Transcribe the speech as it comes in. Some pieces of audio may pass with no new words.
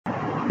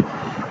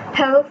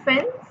Hello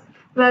friends,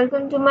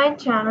 welcome to my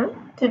channel.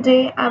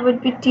 Today I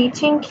would be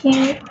teaching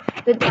you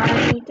the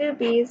diameter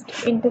based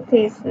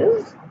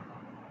interfaces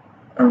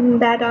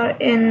that are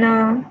in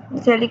the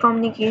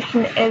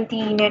telecommunication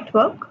LTE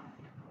network,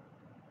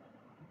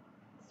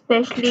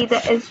 especially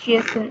the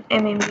SGS and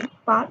MME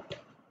part.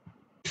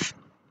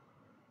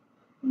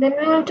 Then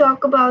we will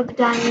talk about the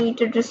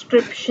diameter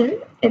description,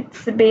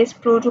 its base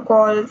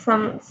protocol,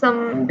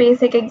 some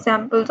basic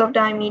examples of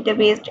diameter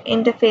based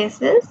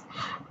interfaces,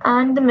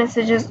 and the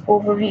messages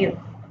overview.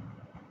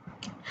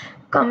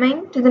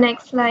 Coming to the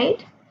next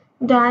slide,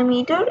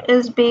 diameter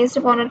is based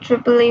upon a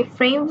AAA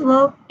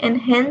framework and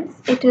hence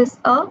it is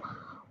a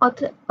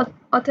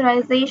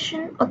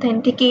authorization,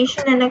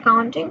 authentication and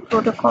accounting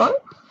protocol.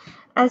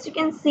 As you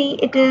can see,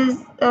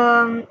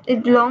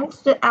 it belongs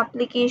to the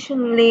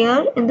application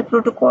layer in the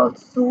protocol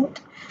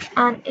suite,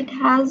 and it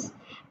has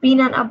been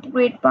an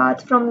upgrade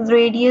path from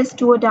radius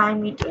to a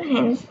diameter.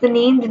 Hence, the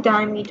name the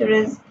diameter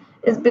is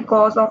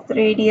because of the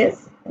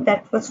radius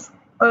that was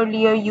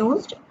earlier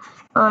used,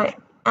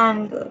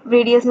 and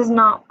radius is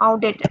now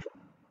outdated.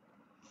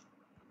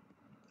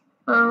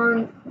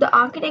 The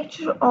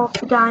architecture of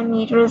the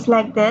diameter is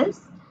like this.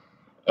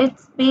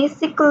 It's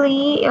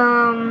basically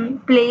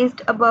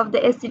placed above the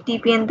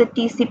HTTP and the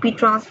TCP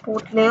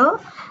transport layer.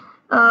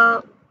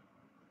 Uh,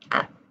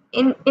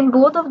 in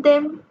both of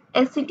them,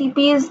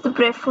 HTTP is the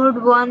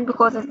preferred one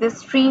because of the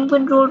stream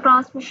control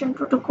transmission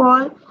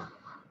protocol.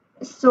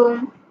 So,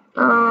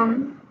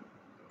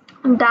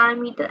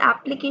 diameter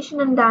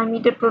application and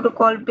diameter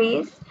protocol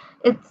base,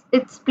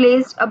 it's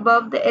placed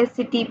above the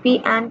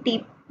HTTP and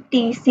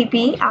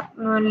TCP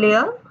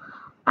layer.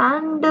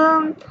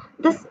 And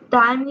this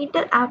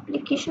diameter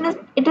application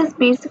is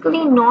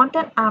basically not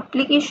an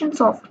application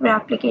software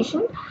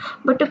application,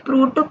 but a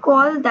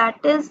protocol that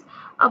is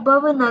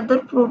above another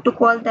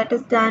protocol, that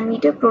is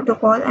diameter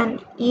protocol,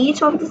 and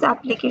each of this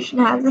application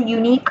has a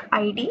unique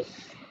ID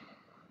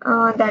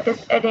that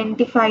is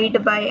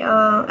identified by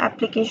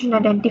application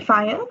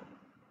identifier.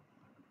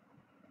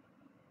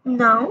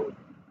 Now,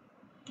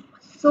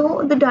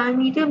 so the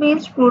diameter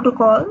based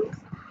protocols,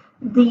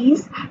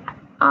 these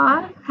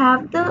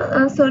have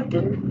the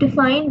certain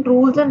defined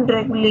rules and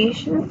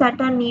regulations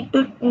that are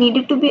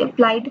needed to be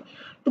applied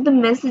to the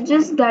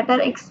messages that are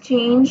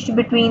exchanged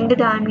between the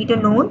diameter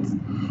nodes,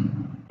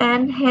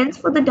 and hence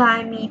for the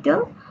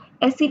diameter,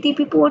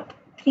 SCTP port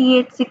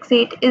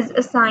 3868 is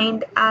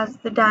assigned as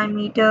the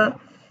diameter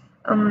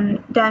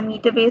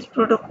based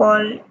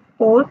protocol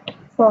port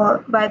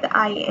by the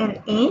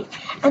INA,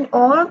 and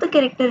all of the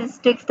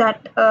characteristics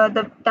that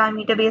the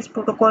diameter based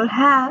protocol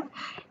have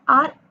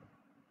are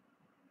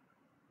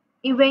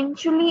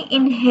eventually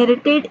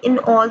inherited in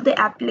all the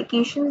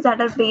applications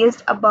that are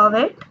based above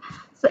it.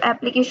 So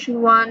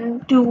application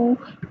 1, 2,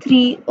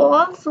 3,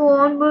 all so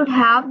on would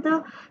have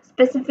the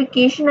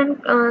specification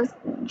and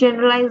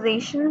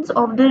generalizations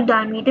of the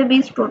diameter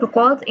based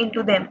protocols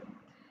into them.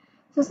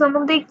 So some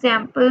of the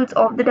examples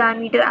of the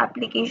diameter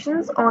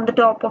applications on the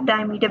top of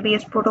diameter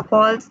based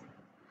protocols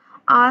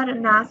are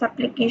NAS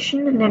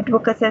application,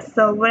 network access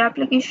server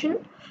application,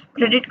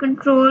 credit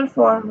control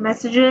for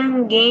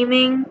messaging,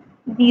 gaming,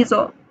 these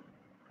all.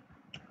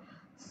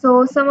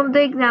 So some of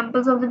the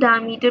examples of the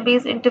diameter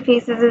based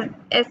interfaces is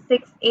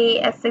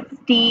S6a,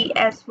 S6d,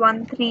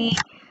 S13,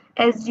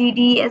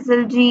 SGd,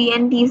 SLg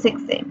and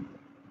T6a.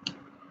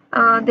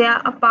 They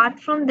are apart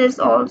from this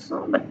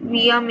also, but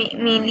we are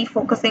mainly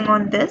focusing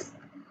on this.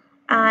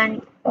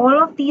 And all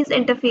of these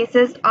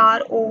interfaces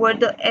are over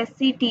the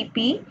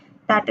SCTP,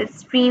 that is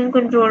Stream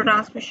Control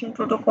Transmission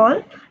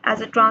Protocol,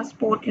 as a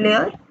transport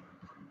layer.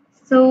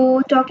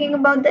 So talking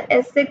about the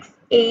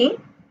S6a,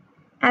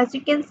 as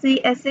you can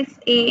see,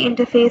 S6a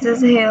interface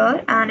is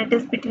here, and it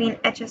is between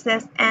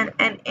HSS and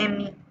an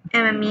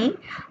MME,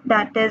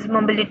 that is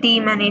Mobility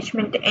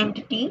Management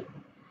Entity.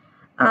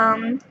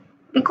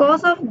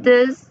 Because of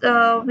this,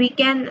 we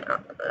can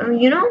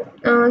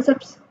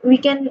we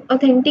can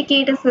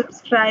authenticate a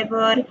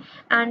subscriber,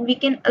 and we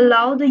can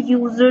allow the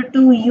user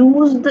to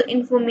use the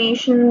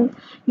information,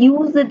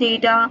 use the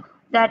data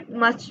that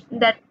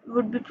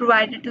would be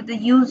provided to the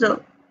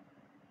user.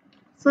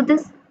 So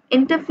this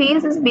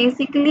interface is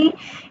basically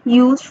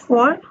used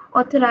for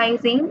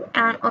authorizing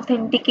and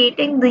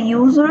authenticating the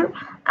user,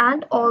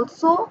 and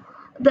also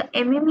the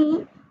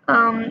MME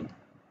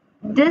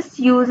this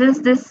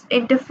uses this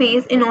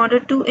interface in order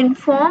to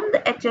inform the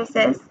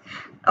HSS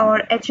or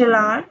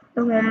HLR,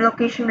 the home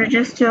location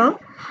register,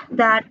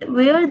 that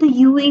where the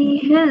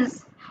UE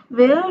is,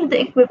 where the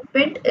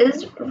equipment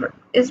is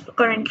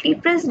currently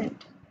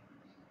present.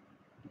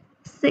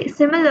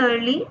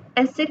 Similarly,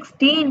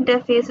 S6d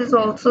interface is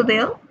also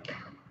there,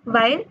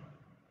 while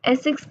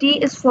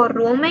S6d is for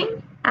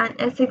roaming and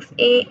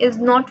S6a is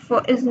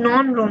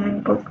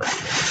non-roaming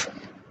purpose.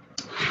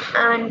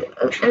 And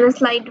in a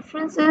slight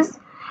differences,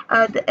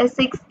 the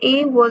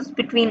S6a was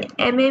between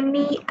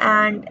MME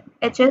and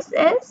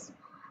HSS,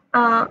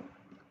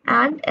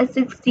 and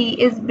S6d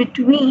is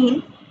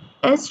between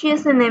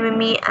SGS and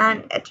MME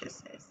and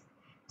HSS.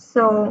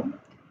 So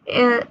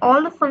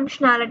all the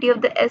functionality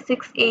of the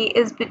S6a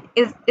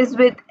is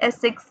with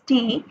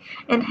S6d,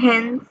 and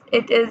hence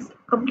it is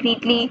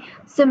completely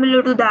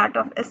similar to that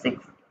of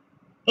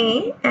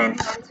S6a, and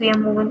hence we are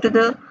moving to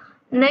the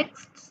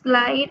next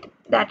slide,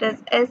 that is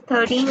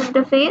S13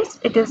 interface.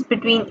 It is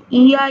between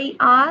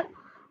EIR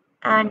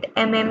and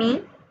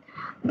MME.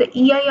 The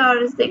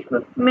EIR is the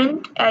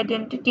Equipment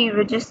Identity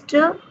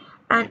Register,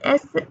 and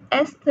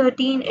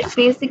S13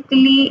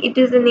 it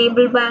is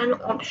enabled by an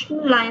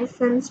optional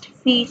licensed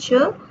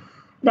feature,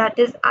 that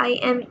is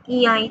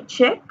IMEI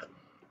check.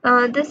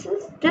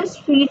 This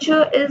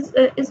feature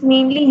is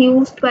mainly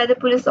used by the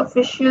police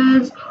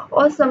officials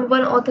or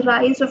someone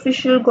authorized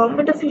official,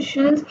 government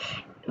officials,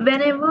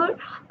 whenever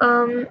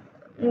um,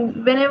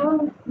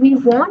 whenever we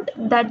want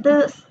that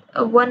the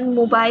one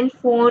mobile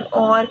phone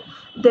or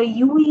the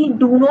UE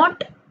do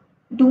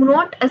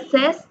not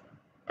assess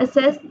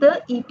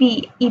the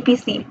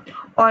EPC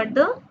or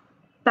the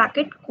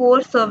packet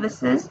core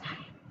services.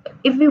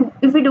 If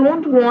we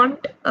don't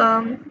want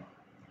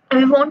if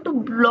we want to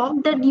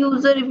block that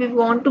user, if we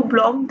want to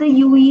block the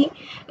UE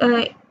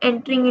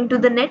entering into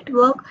the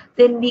network,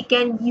 then we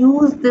can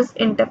use this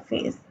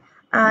interface,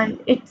 and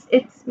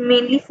it's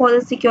mainly for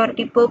the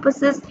security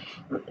purposes.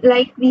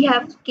 Like we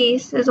have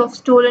cases of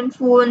stolen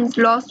phones,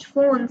 lost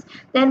phones,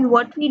 then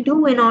what we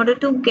do in order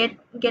to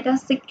get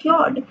us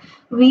secured,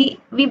 we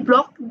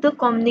block the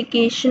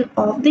communication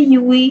of the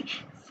UE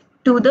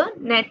to the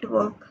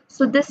network.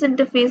 So this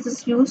interface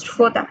is used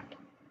for that.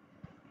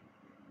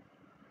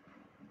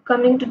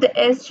 Coming to the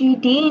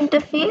SGd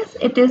interface,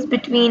 it is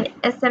between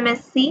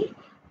SMSC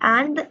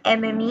and the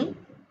MME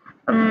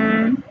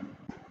and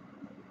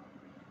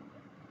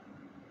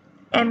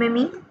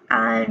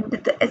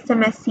the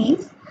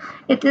SMSCs.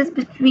 It is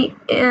between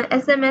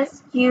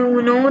SMS.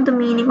 You know the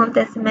meaning of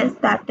the SMS,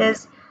 that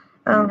is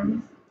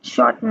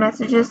short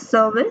messages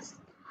service.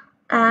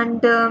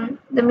 And the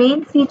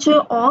main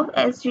feature of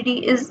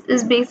SGd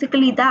is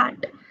basically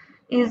that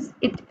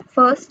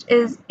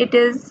it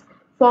is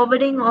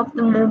forwarding of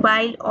the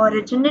mobile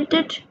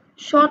originated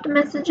short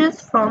messages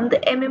from the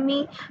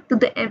MME to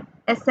the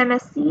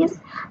SMSCs.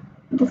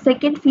 The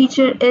second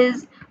feature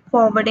is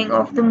forwarding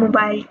of the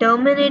mobile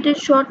terminated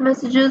short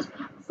messages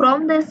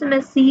from the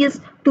SMSCs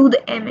to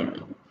the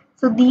MME.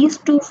 So these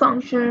two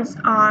functions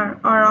are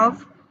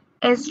of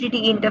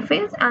SGd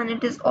interface, and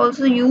it is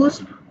also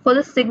used for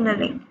the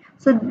signaling.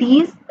 So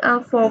these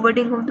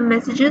forwarding of the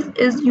messages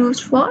is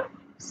used for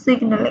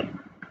signaling.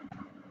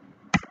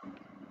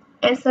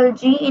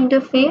 SLg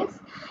interface,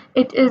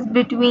 it is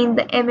between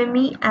the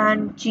MME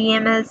and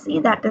GMLC,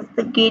 that is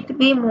the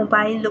Gateway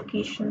Mobile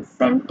Location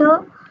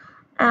Center,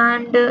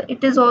 and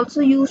it is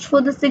also used for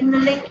the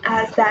signaling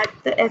as that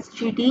the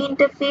SGd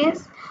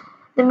interface.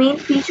 The main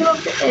feature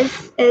of the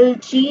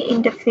SLg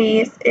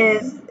interface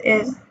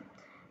is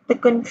the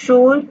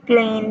control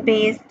plane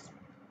based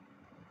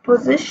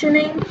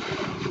positioning,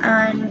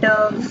 and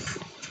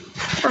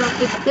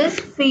with this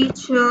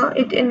feature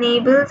it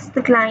enables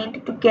the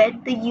client to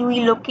get the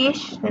UE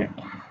location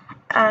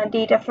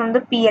data from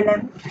the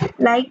PLM.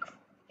 Like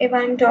if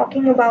I'm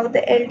talking about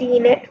the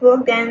LTE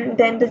network, then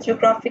the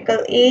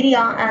geographical area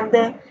and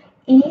the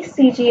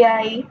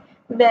ECGI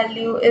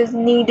value is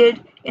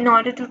needed in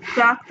order to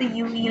track the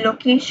UE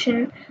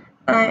location,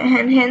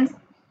 and hence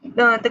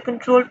the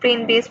control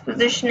plane based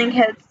positioning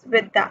helps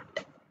with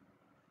that.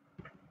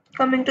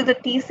 Coming to the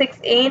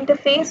T6a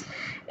interface,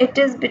 it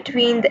is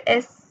between the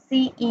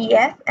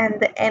SCEF and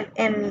the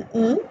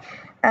MME.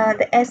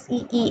 The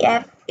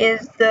SEEF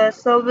is the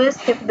service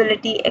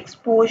capability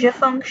exposure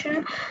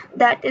function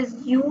that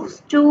is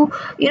used to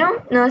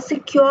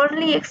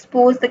securely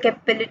expose the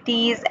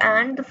capabilities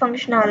and the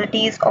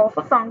functionalities of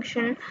a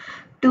function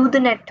to the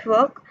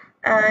network,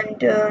 and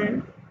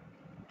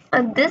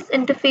this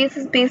interface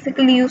is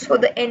basically used for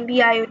the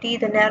NB-IoT,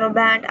 the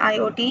narrowband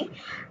IoT,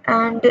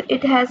 and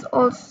it has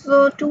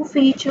also two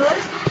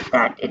features,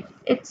 that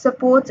it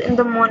supports in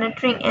the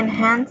monitoring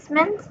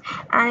enhancements,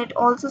 and it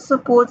also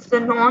supports the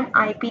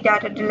non-IP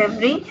data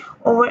delivery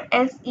over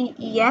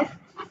SEEF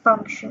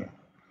function.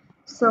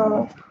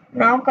 So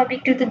now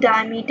coming to the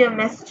diameter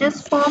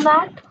messages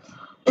format.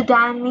 The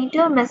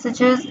diameter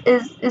messages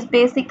is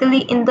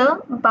basically in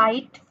the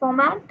byte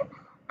format,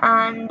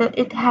 and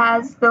it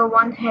has the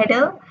one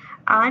header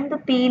and the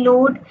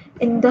payload.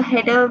 In the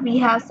header we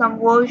have some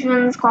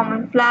versions,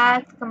 common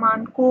flags,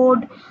 command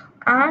code,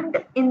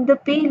 and in the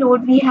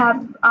payload we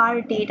have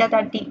our data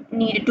that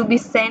needed to be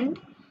sent.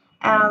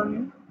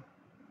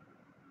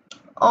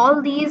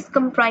 All these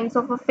comprise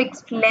of a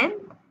fixed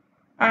length,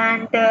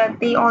 and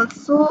they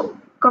also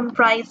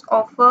comprise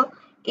of a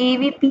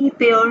AVP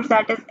pairs,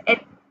 that is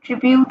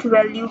attribute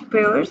value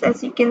pairs.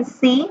 As you can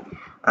see,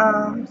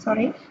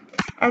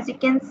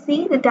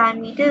 the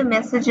diameter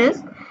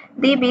messages,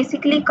 they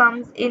basically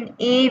comes in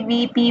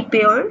AVP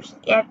pairs,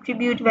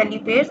 attribute value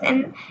pairs,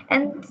 and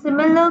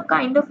similar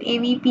kind of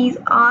AVPs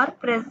are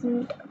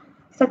present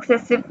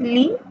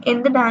successively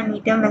in the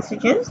diameter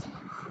messages.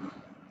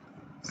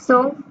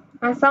 So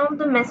some of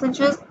the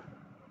messages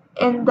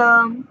in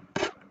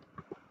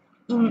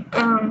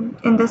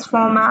this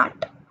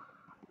format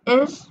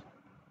is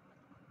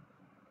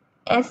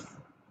CER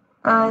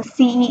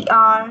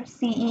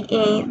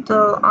CEA,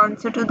 the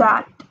answer to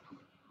that.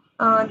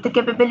 The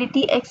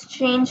capability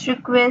exchange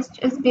request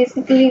is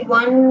basically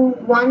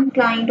one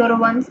client or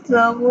one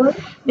server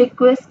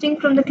requesting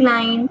from the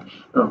client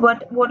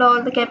what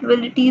all the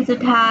capabilities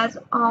it has,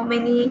 how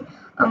many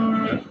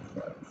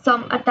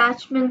some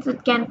attachments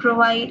it can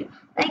provide,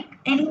 like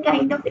any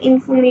kind of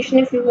information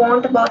if you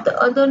want about the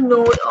other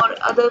node or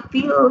other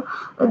peer,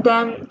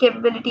 then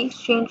capability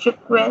exchange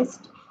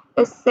request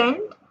is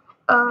sent.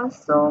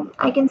 So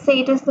I can say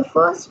it is the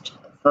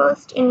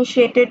first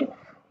initiated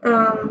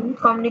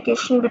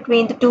communication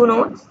between the two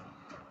nodes.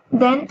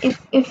 Then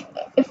if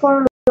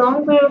for a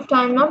long period of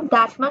time, not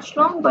that much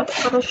long, but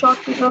for a short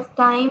period of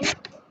time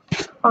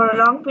or a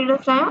long period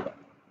of time,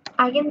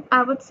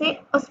 I would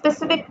say a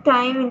specific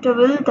time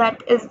interval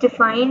that is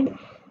defined.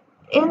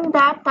 In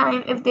that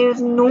time, if there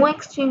is no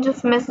exchange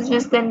of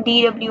messages, then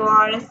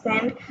DWR is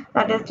sent,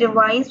 that is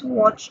device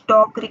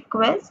watchdog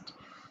request,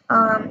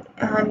 and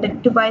the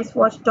device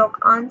watchdog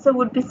answer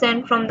would be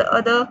sent from the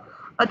other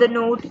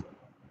node.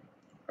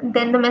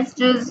 Then the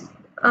messages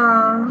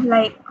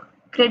like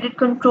credit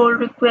control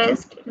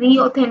request,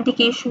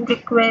 re-authentication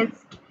request,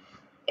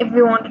 if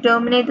we want to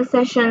terminate the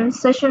session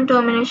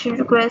termination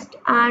request,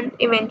 and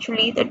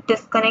eventually the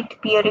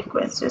disconnect peer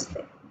request is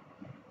there.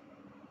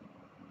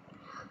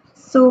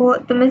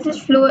 So the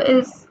message flow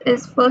is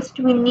first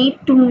we need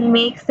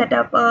to set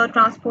up a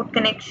transport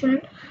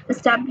connection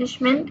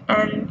establishment,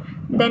 and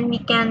then we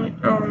can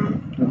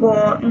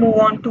move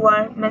on to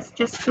our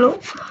messages flow.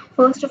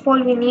 First of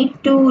all, we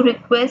need to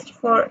request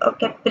for a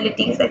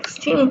capabilities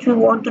exchange. We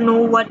want to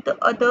know what the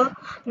other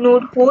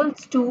node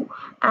holds to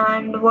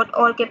and what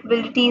all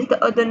capabilities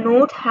the other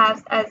node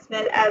has as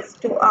well as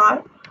to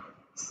our.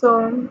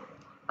 So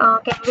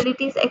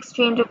capabilities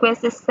exchange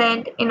request is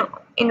sent.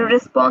 In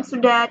response to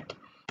that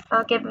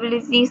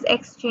capabilities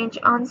exchange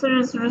answer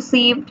is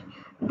received,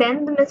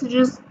 then the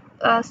messages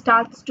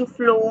starts to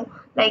flow,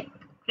 like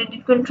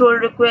credit control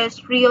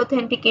request,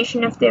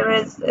 re-authentication if there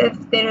is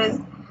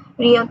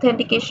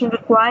re-authentication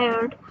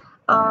required.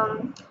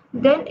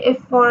 Then if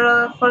for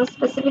a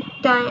specific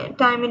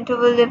time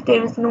interval, if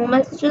there is no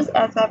messages,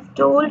 as I've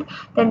told,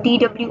 then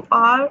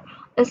DWR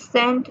is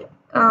sent.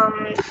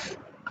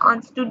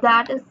 Answer to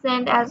that is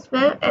sent as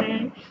well,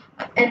 and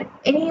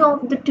any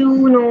of the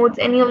two nodes,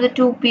 any of the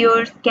two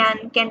peers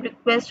can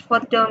request for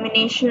the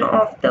termination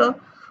of the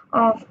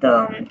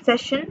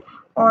session,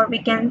 or we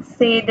can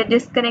say the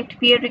disconnect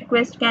peer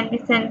request can be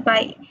sent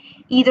by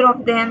either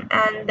of them,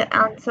 and the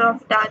answer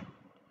of that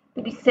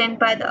to be sent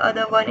by the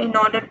other one in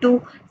order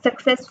to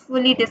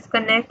successfully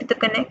disconnect the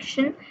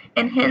connection.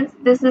 And hence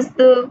this is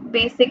the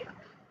basic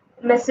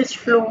message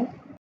flow